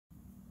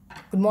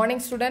Good morning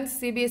students,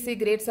 CBSE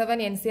grade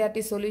 7 NCERT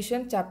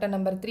solution chapter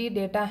number 3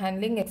 data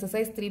handling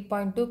exercise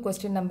 3.2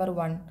 question number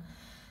 1.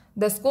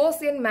 The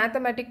scores in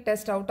mathematics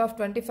test out of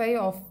 25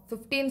 of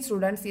 15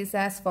 students is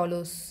as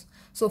follows.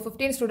 So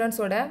 15 students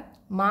oda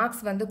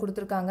marks வந்து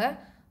கொடுத்திருக்காங்க,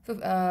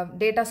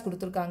 datas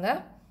கொடுத்திருக்காங்க.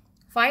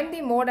 Find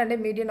the mode and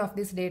median of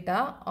this data.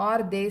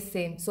 Are they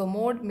same? So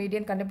mode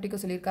median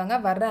கண்டுபிடிக்க சொல்லிருக்காங்க.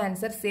 வர்ற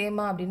answer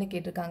சேமா அப்படினு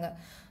கேட்டிருக்காங்க.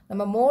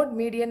 நம்ம மோட்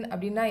மீடியன்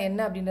அப்படினா என்ன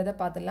அப்படின்றத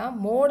பார்த்தலாம்.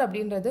 மோட்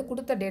அப்படின்றது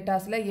கொடுத்த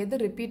டேட்டாஸ்ல எது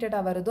ரிப்பீட்டடா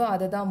வருதோ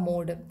அதுதான்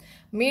மோட்.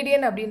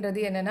 மீடியன் அப்படின்றது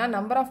என்னன்னா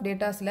நம்பர் ஆஃப்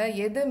டேட்டாஸ்ல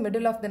எது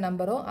மிடில் ஆஃப் தி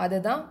நம்பரோ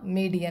அதுதான்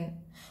மீடியன்.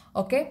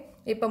 ஓகே,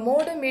 இப்போ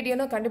மோடு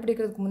மீடியனும்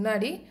கண்டுபிடிக்கிறதுக்கு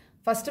முன்னாடி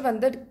ஃபர்ஸ்ட்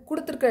வந்து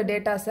கொடுத்திருக்கிற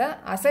டேட்டாஸை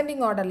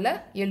அசெண்டிங் ஆர்டர்ல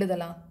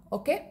எழுதலாம்.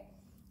 ஓகே,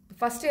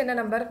 ஃபர்ஸ்ட் என்ன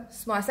நம்பர்?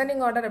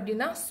 அசெண்டிங் ஆர்டர்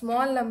அப்படின்னா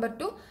small number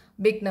to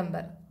big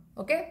number.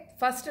 Okay,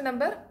 first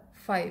number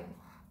 5.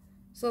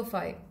 So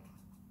 5.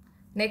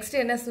 Next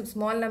என்ன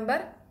small number?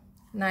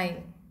 9.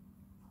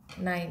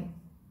 9.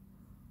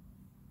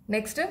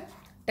 Next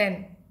 10.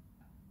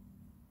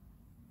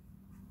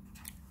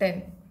 10.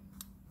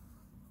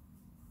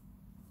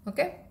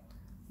 Okay.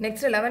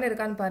 Next 11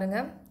 இருக்கான்னு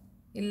பாருங்க.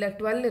 இல்ல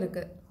 12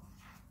 இருக்கு.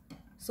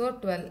 So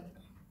 12.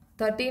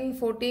 13,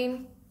 14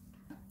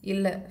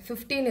 இல்ல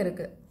 15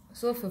 இருக்கு.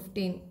 So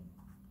 15.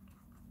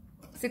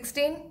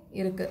 16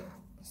 இருக்கு.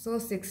 So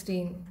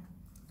 16.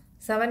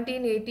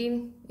 17, 18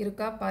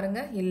 இருக்கா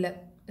பாருங்க. இல்ல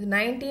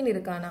 19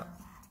 இருக்கானா?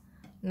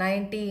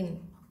 19.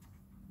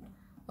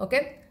 ஓகே,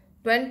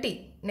 20.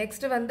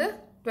 நெக்ஸ்ட் வந்து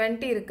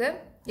 20 இருக்கு.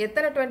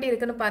 எத்தனை 20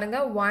 இருக்குன்னு பாருங்க.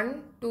 1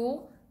 2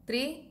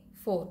 3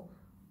 4.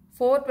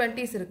 4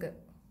 20s இருக்கு.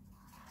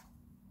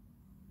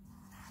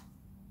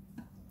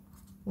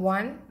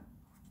 1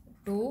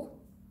 2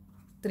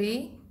 3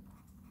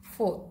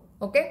 4.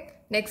 ஓகே,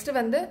 நெக்ஸ்ட்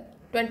வந்து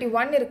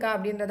 21 இருக்கா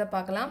அப்படின்றத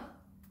பார்க்கலாம்.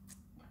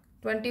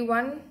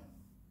 21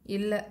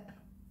 இல்ல.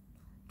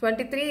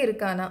 23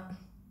 இருக்கானா?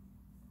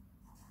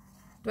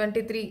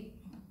 23.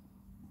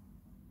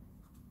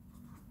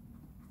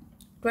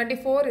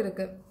 24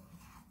 இருக்கு.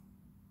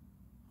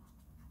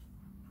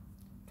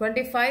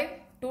 25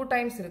 2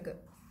 times இருக்கு.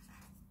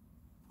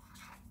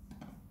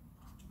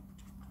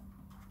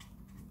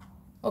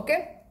 ஓகே,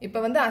 இப்போ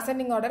வந்து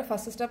அசெண்டிங் ஆர்டர்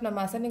ஃபர்ஸ்ட் ஸ்டெப்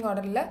நம்ம அசெண்டிங்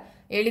ஆர்டர்ல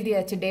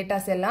எழுதியாச்சு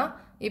டேட்டாஸ் எல்லாம்.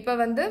 இப்போ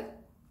வந்து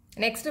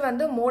நெக்ஸ்ட்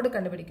வந்து மோடு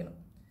கண்டுபிடிக்கணும்.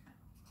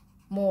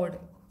 மோடு.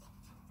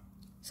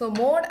 ஸோ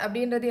மோட்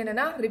அப்படின்றது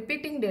என்னன்னா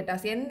ரிப்பீட்டிங்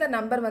டேட்டாஸ். எந்த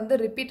நம்பர் வந்து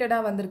ரிப்பீட்டடா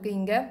வந்திருக்கு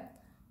இங்க?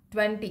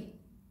 20.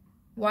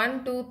 1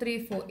 2 3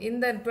 4.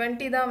 இந்த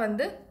 20 தான்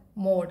வந்து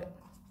மோட்.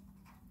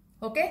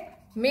 Okay,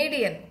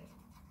 median.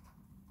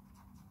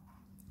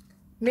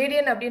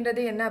 மீடியன்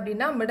அப்படின்றது என்ன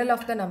அப்படின்னா மிடில்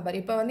ஆஃப் த நம்பர்.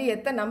 இப்போ வந்து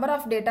எத்தனை நம்பர்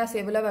ஆஃப் டேட்டாஸ்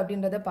எவ்வளவு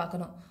அப்படின்றத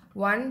பார்க்கணும்.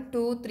 1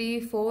 2 3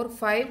 4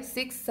 5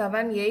 6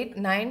 7 8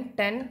 9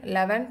 10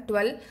 11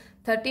 12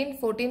 13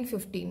 14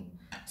 15.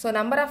 ஸோ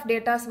நம்பர் ஆஃப்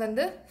டேட்டாஸ்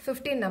வந்து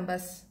 15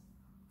 numbers.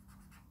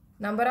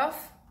 Number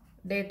of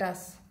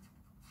datas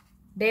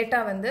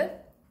data வந்து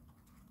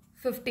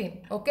 15.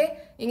 ஓகே,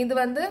 இது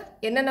வந்து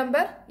என்ன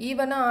நம்பர்?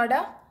 ஈவனா ஆடா?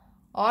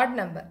 Add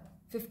number.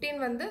 15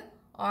 வந்து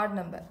ஆட்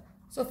நம்பர்.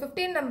 ஸோ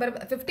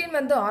 15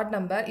 வந்து ஆட்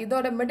நம்பர்.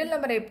 இதோட மிடில்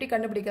நம்பரை எப்படி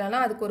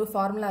கண்டுபிடிக்கலாம்னா அதுக்கு ஒரு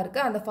ஃபார்முலா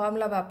இருக்கு. அந்த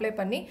ஃபார்முலாவை அப்ளை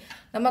பண்ணி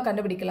நம்ம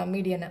கண்டுபிடிக்கலாம்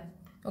மீடியனை.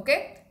 ஓகே,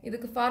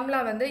 இதுக்கு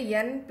ஃபார்முலா வந்து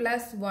n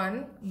plus 1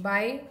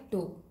 by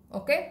 2.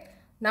 Okay,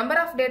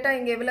 number of data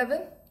இங்க எவ்வளவு?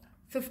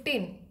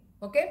 15.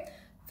 Okay,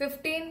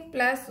 15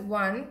 plus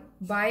 1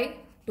 by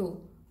 2.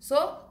 So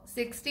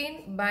 16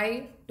 by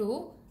 2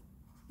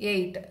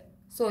 8.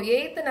 So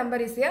 8th number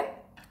is a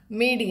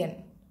median.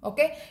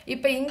 Okay,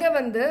 இப்போ இங்க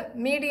வந்து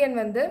மீடியன்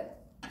வந்து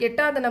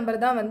 8வது நம்பர்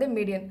தான் வந்து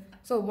மீடியன்.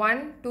 So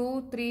 1 2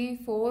 3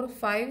 4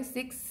 5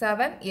 6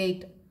 7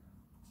 8.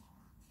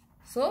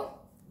 So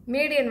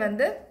மீடியன்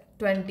வந்து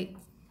 20.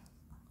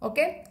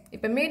 ஓகே,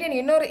 இப்போ மீடியன்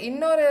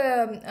இன்னொரு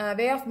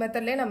வே ஆஃப்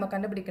மெத்தட்லயே நம்ம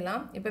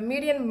கண்டுபிடிக்கலாம். இப்போ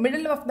median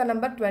middle of the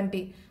number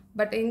 20.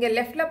 But இங்க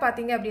லெஃப்ட்ல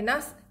பாத்தீங்க அப்படின்னா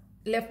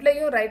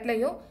லெஃப்ட்லயும்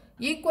ரைட்லயும்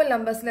ஈக்குவல்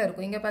நம்பர்ஸ்ல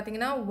இருக்கும். இங்க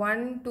பாத்தீங்கன்னா 1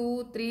 2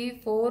 3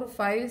 4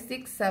 5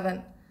 6 7.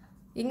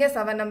 இங்க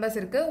 7 நம்பர்ஸ்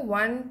இருக்கு.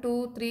 1 2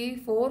 3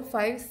 4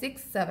 5 6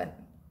 7.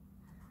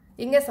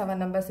 இங்க 7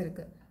 நம்பர்ஸ்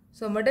இருக்கு.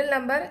 சோ மிடில்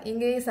நம்பர்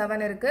இங்கேயும்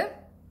 7 இருக்கு,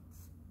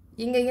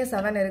 இங்கேயும்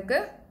 7 இருக்கு,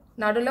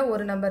 நடுவுல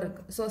ஒரு நம்பர்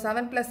இருக்கு. So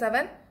 7 plus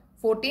 7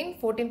 14,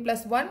 14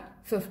 plus 1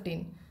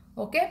 15.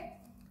 Okay,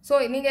 so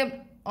நீங்க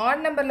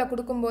ஆட் நம்பர்ல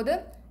கொடுக்கும்போது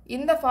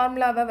இந்த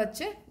ஃபார்முலாவை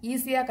வச்சு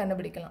ஈஸியா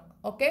கண்டுபிடிக்கலாம்.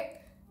 ஓகே,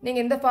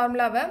 நீங்க இந்த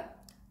ஃபார்முலாவை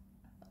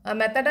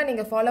மெத்தடா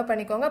நீங்க ஃபாலோ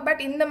பண்ணிக்கோங்க.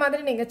 பட் இந்த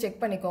மாதிரி நீங்க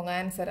செக் பண்ணிக்கோங்க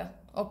ஆன்சரை.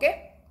 ஓகே,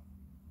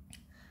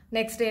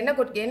 நெக்ஸ்ட்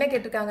என்ன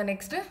கேட்டிருக்காங்க?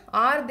 Next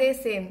R they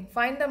same?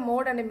 Find the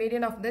mode and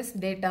median of this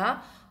data.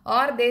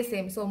 R they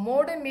same? So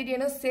mode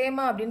மீடியனும்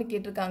சேமா அப்படின்னு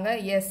கேட்டிருக்காங்க.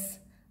 எஸ்,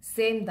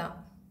 சேம் தான்.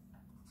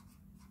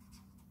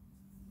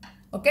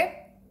 ஓகே,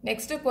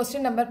 நெக்ஸ்ட்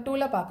கொஸ்டின் நம்பர்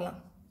 2ல பார்க்கலாம்.